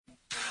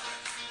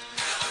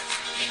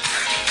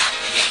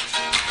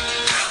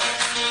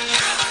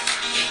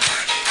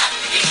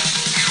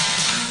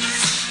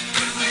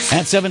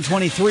At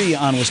 7:23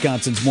 on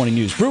Wisconsin's Morning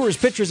News. Brewers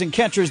pitchers and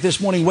catchers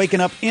this morning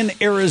waking up in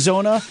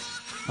Arizona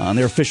on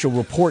their official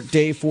report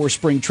day for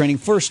spring training.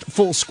 First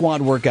full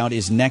squad workout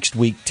is next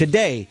week.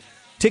 Today,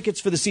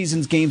 tickets for the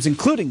season's games,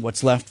 including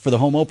what's left for the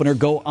home opener,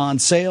 go on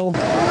sale.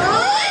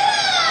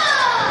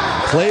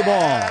 Play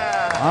ball.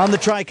 On the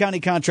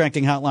Tri-County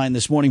Contracting Hotline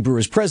this morning,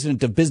 Brewers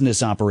President of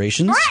Business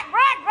Operations,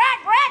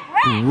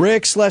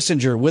 Rick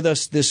Schlesinger, with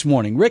us this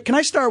morning. Rick, can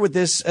I start with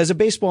this? As a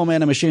baseball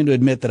man, I'm ashamed to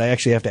admit that I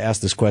actually have to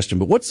ask this question,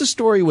 but what's the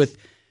story with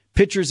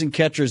pitchers and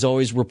catchers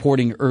always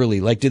reporting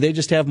early? Like, do they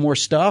just have more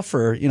stuff,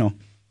 or, you know?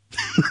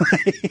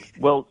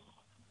 Well,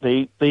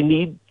 they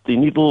need a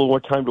little more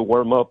time to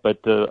warm up, but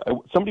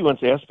somebody once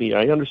asked me,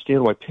 I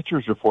understand why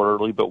pitchers report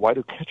early, but why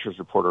do catchers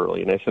report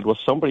early? And I said, well,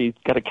 somebody's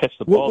got to catch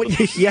the ball.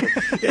 Yeah.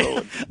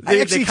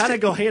 They kind of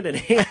go hand in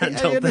hand.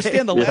 I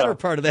understand the latter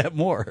part of that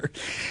more.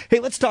 Hey,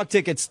 let's talk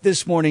tickets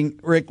this morning,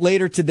 Rick.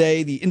 Later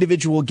today, the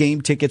individual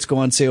game tickets go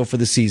on sale for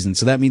the season.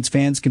 So that means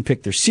fans can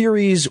pick their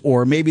series,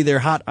 or maybe they're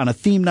hot on a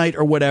theme night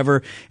or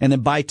whatever, and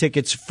then buy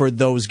tickets for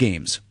those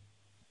games.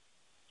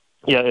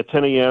 Yeah, at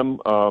 10 a.m.,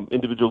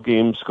 individual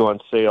games go on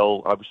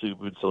sale. Obviously,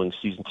 we've been selling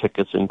season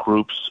tickets in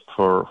groups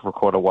for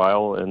quite a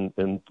while, and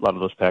a lot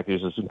of those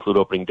packages include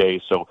opening day.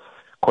 So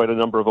quite a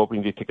number of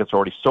opening day tickets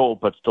already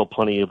sold, but still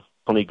plenty of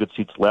good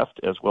seats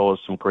left, as well as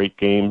some great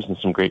games and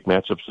some great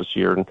matchups this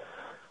year. And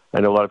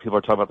I know a lot of people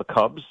are talking about the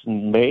Cubs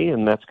in May,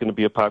 and that's going to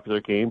be a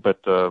popular game, but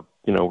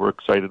we're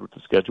excited with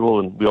the schedule.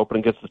 And we open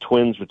against the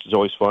Twins, which is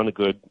always fun, a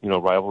good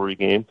rivalry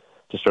game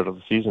to start off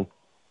the season.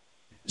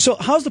 So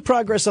how's the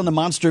progress on the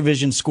Monster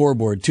Vision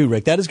scoreboard, too,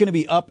 Rick? That is going to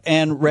be up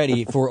and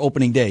ready for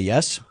opening day,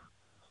 yes?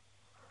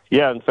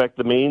 Yeah, in fact,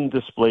 the main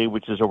display,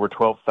 which is over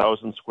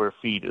 12,000 square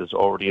feet, is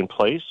already in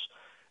place,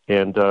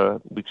 and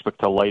we expect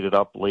to light it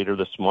up later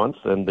this month.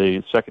 And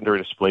the secondary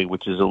display,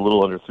 which is a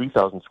little under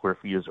 3,000 square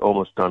feet, is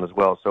almost done as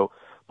well. So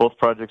both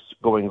projects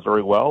going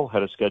very well,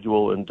 ahead of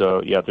schedule, and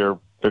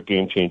they're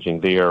game-changing.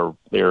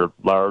 They're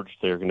large.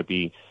 They're going to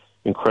be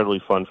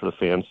incredibly fun for the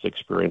fans to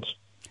experience.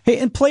 Hey,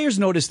 and players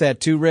notice that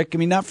too, Rick. I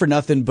mean, not for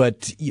nothing,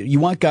 but you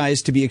want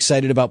guys to be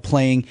excited about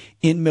playing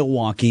in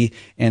Milwaukee,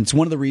 and it's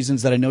one of the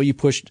reasons that I know you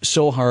pushed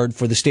so hard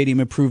for the stadium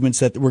improvements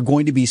that we're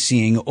going to be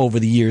seeing over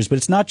the years. But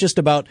it's not just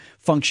about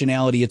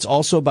functionality. It's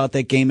also about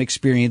that game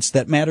experience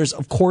that matters,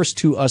 of course,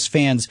 to us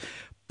fans.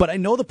 But I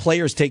know the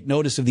players take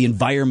notice of the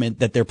environment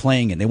that they're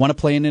playing in. They want to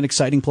play in an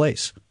exciting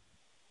place.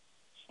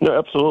 No,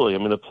 absolutely. I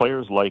mean, the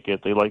players like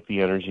it. They like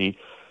the energy.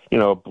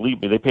 Believe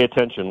me, they pay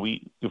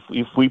attention.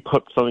 If we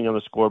put something on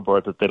the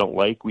scoreboard that they don't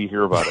like, we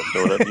hear about it.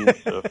 So that means,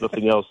 if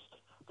nothing else,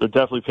 they're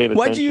definitely paying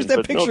attention. Why'd you use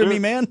that picture of me,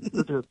 man?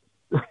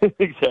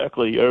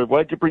 Exactly. Or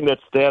why'd you bring that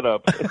stat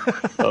up?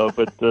 That's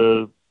going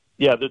to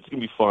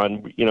be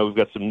fun. We've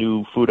got some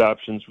new food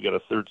options. We got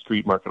a 3rd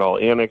Street Market Hall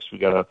Annex. We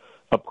got a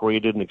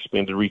upgraded and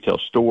expanded retail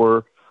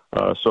store.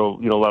 So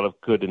a lot of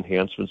good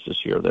enhancements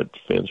this year that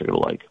fans are going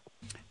to like.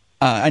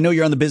 I know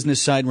you're on the business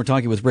side, and we're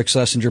talking with Rick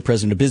Schlesinger,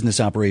 President of Business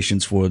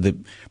Operations for the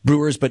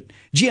Brewers, but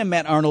GM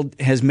Matt Arnold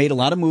has made a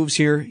lot of moves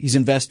here. He's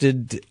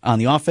invested on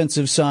the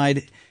offensive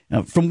side.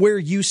 From where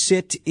you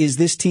sit, is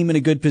this team in a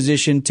good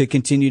position to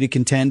continue to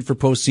contend for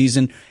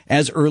postseason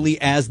as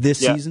early as this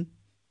season?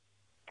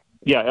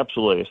 Yeah,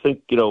 absolutely. I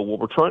think, what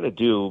we're trying to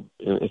do,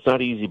 it's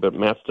not easy, but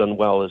Matt's done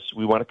well, is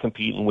we want to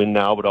compete and win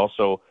now, but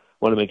also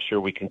want to make sure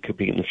we can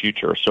compete in the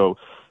future. So,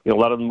 a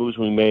lot of the moves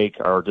we make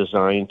are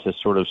designed to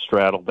sort of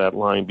straddle that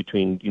line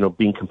between,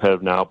 being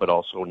competitive now, but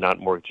also not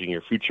mortgaging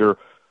your future.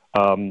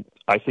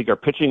 I think our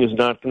pitching is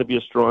not going to be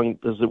as strong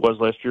as it was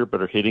last year,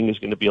 but our hitting is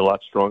going to be a lot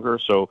stronger.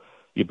 So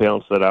you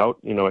balance that out.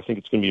 I think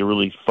it's going to be a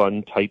really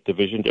fun, tight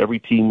division. Every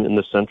team in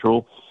the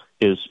Central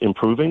is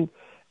improving,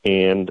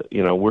 and,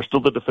 we're still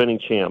the defending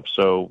champs.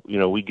 So,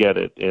 we get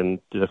it, and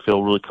I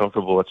feel really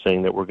comfortable at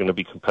saying that we're going to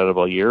be competitive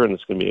all year, and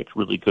it's going to be a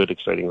really good,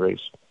 exciting race.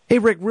 Hey,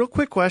 Rick, real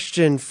quick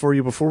question for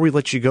you before we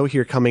let you go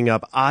here coming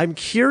up. I'm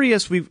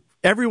curious,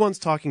 everyone's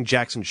talking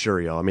Jackson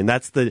Churio. I mean,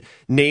 that's the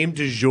name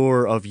du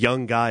jour of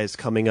young guys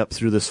coming up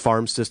through this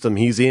farm system.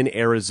 He's in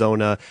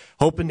Arizona,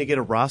 hoping to get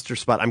a roster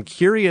spot. I'm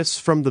curious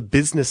from the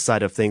business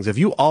side of things, have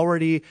you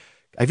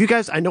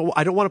guys, I know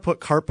I don't want to put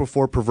cart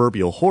before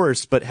proverbial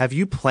horse, but have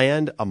you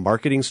planned a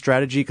marketing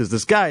strategy? Because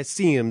this guy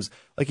seems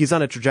like he's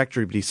on a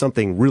trajectory, but he's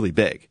something really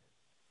big.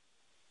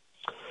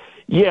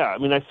 Yeah, I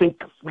mean, I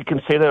think we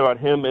can say that about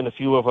him and a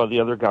few of the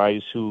other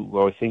guys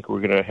who I think we're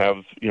going to have,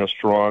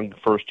 strong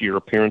first-year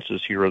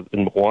appearances here in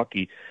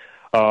Milwaukee.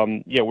 We're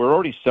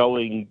already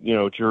selling,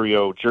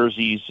 Churio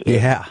jerseys,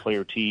 and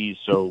player tees,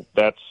 so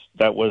that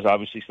was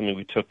obviously something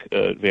we took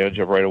advantage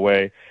of right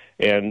away.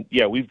 And,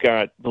 we've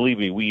got, believe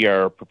me, we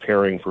are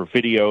preparing for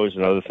videos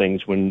and other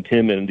things when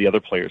him and the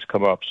other players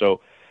come up. So,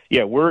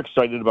 we're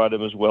excited about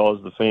him as well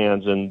as the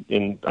fans,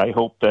 and I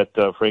hope that,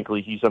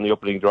 frankly, he's on the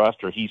opening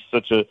roster. He's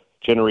such a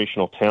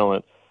generational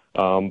talent.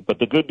 But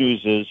the good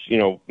news is,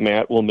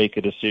 Matt will make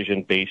a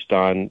decision based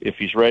on if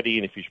he's ready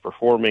and if he's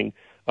performing.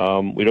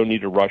 We don't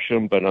need to rush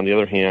him, but on the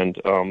other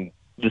hand,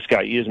 this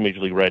guy is major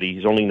league ready.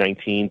 He's only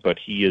 19, but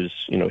he is,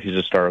 he's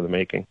a star of the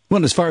making. Well,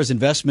 and as far as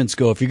investments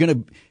go, if you're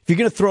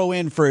gonna throw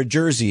in for a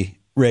jersey,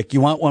 Rick,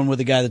 you want one with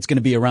a guy that's going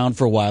to be around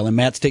for a while, and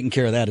Matt's taking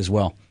care of that as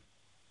well.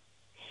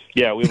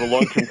 Yeah, we have a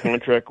long-term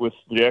contract with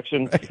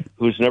Jackson,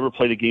 who's never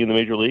played a game in the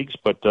major leagues,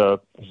 but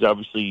he's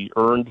obviously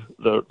earned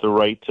the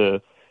right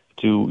to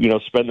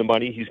spend the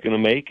money he's going to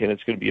make, and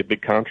it's going to be a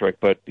big contract.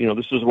 But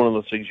this is one of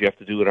those things you have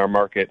to do in our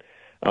market,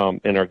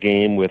 in our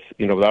game, with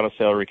without a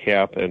salary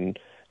cap and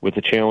with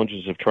the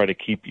challenges of trying to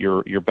keep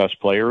your best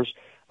players.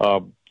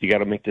 You got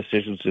to make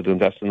decisions to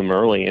invest in them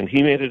early, and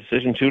he made a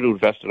decision too to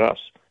invest in us.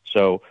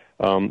 So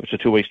it's a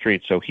two-way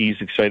street. So he's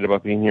excited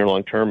about being here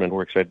long-term, and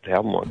we're excited to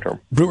have him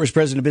long-term. Brewers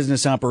President of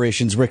Business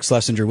Operations, Rick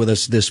Schlesinger, with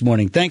us this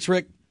morning. Thanks,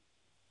 Rick.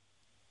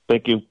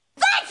 Thank you.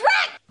 Thanks,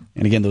 Rick!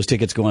 And again, those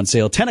tickets go on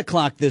sale 10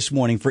 o'clock this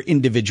morning for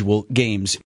individual games.